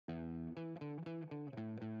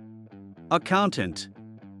accountant,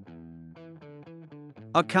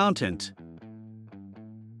 accountant.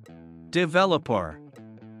 Developer,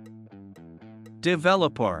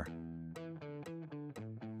 developer.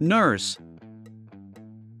 Nurse,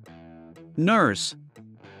 nurse.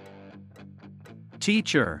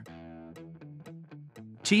 Teacher,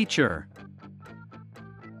 teacher.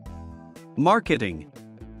 Marketing,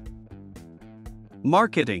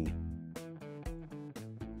 marketing.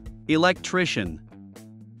 Electrician,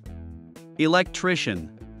 electrician.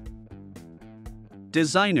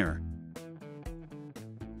 Designer,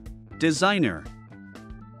 designer.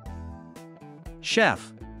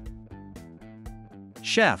 Chef,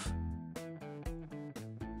 chef.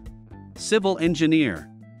 Civil engineer,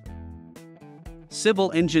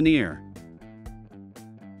 civil engineer.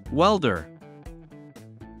 Welder,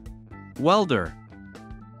 welder.